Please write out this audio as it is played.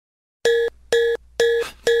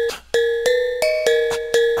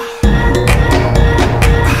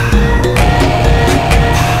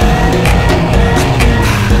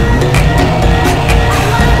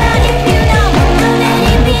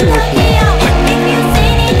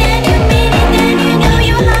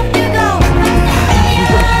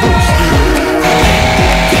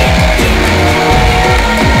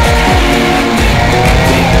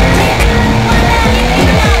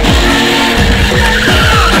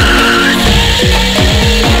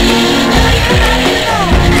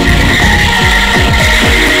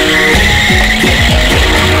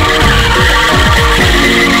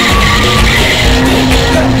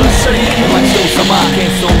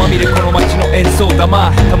玉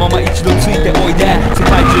たまま一度ついておいで世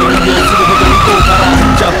界中を運用するほどに豪華な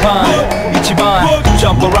ジャパン一番ジ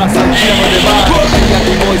ャンプランサーのキラの出番焼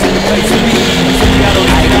きボーイズ in the place to be 店にある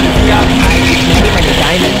リアルリアル Money, money,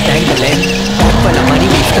 diamonds dangling. All full of money,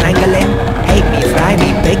 we strangling. Hate me, fry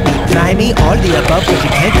me, bake me, try me. All the above, cause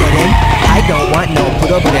you can't get in. I don't want no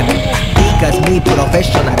problem. Because me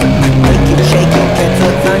professional. Make you shake your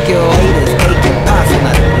pencil, thank you. Haters take it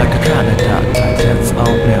personal. Like a kind of dark type, that's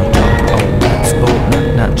all now talk. Oh, let's go.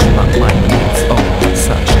 Not my mind, let's go.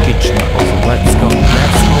 Such kitchen, oh, let's go.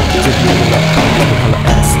 Let's go. To the left,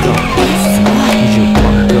 let's go. You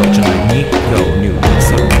want to go, I need to go. New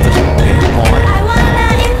so let's get on. I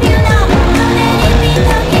wanna if you know that if you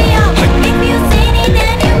Tokyo. If you seen it,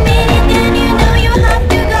 then you mean it, then you know you have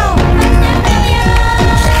to go.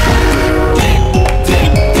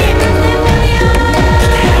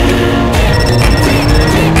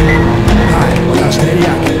 Hi, 私テリヤ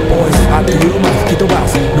キ Boys あっという間吹き飛ば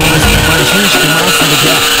すノイズ毎日してますので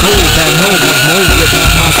当然ノーブもう入れて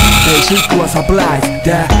ますベーシックはサプライズ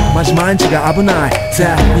でマジ毎日が危ない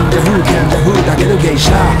ぜ忍者風賢者風だけどゲイ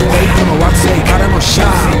シャーフェイクの惑星からのシャ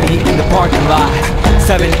ー See me in the parking lot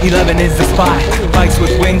 7-Eleven is the spot Bikes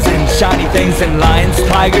with wings and shiny things and lions,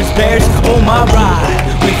 tigers, bears, oh my ride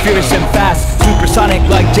We fierce and fast, supersonic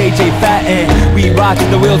like JJ Fat And we ride till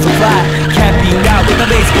the wheels are flat Can't beat out with a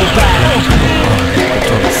baseball bat